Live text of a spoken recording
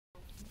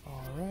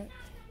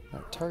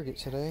Target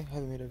today. I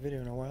haven't made a video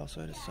in a while,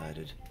 so I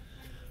decided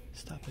to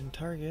stop in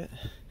Target.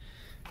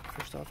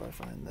 First off, I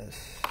find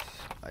this.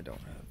 I don't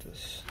have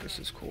this. This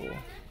is cool.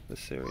 This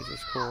series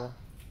is cool.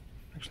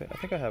 Actually, I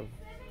think I have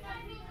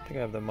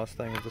the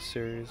Mustang of the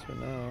series, but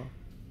no.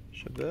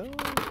 Chevelle.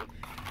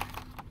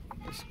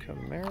 This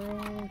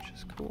Camaro, which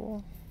is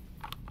cool.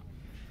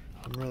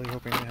 I'm really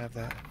hoping to have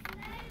that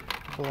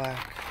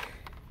black.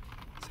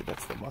 See,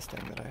 that's the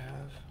Mustang that I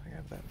have. I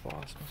have that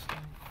Boss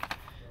Mustang.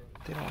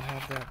 They don't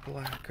have that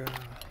black, I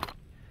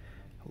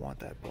want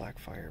that black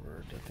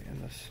Firebird at the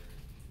end of this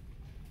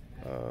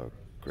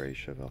gray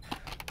Chevelle.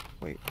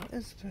 Wait, what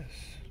is this?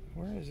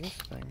 Where is this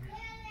thing?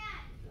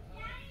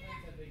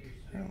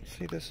 I don't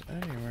see this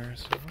anywhere,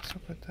 so what's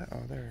up with that?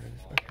 Oh, there it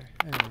is. Okay,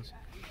 anyways.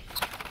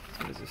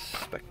 What is this?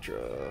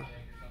 Spectra.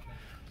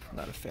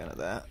 Not a fan of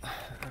that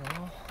at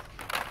all.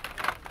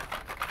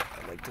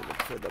 I like to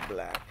look for the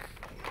black.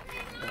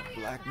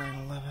 The black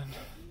 911.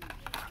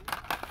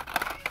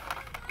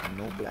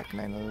 No black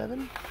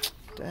 911?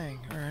 Dang,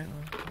 alright,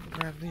 well, I'll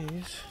grab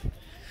these.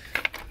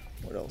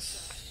 What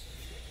else?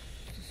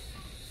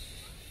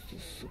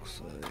 This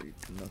looks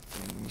like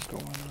nothing's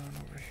going on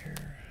over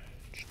here.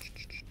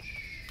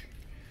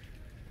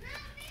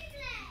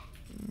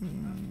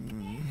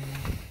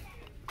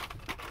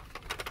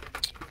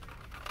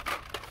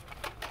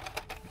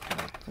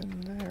 Nothing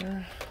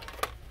there.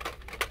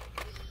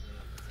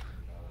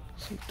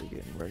 See if they're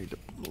getting ready to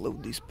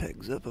load these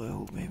pegs up. I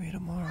hope maybe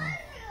tomorrow.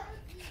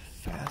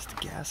 Fast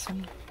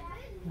gassing.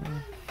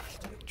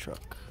 Big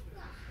truck.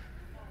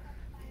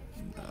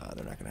 Nah,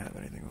 they're not gonna have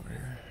anything over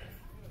here.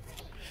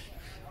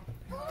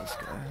 This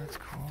guy, that's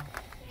cool.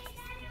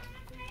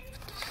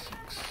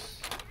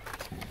 56.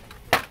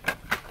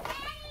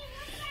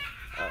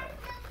 Alright.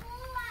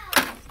 I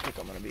think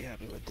I'm gonna be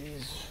happy with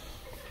these.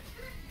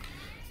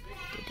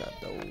 They got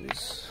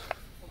those.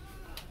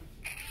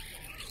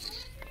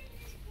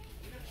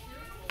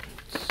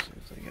 Let's see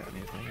if they got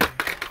anything.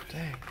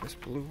 Dang, this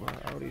blue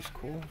Audi's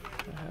cool.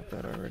 I have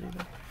that already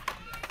though.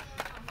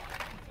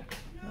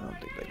 I don't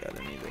think they got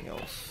anything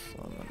else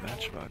on the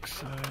Matchbox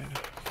side.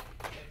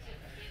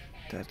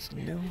 That's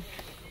new.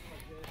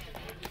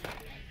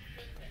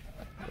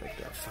 I like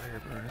that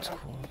Firebird, it's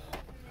cool.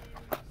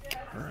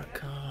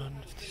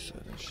 Huracan,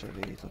 57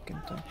 Chevy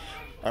looking thing.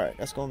 Alright,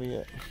 that's gonna be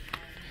it.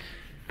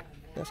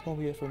 That's gonna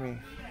be it for me.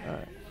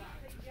 Alright,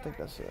 I think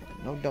that's it.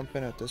 No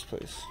dumping at this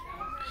place.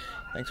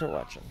 Thanks for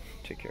watching.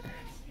 Take care.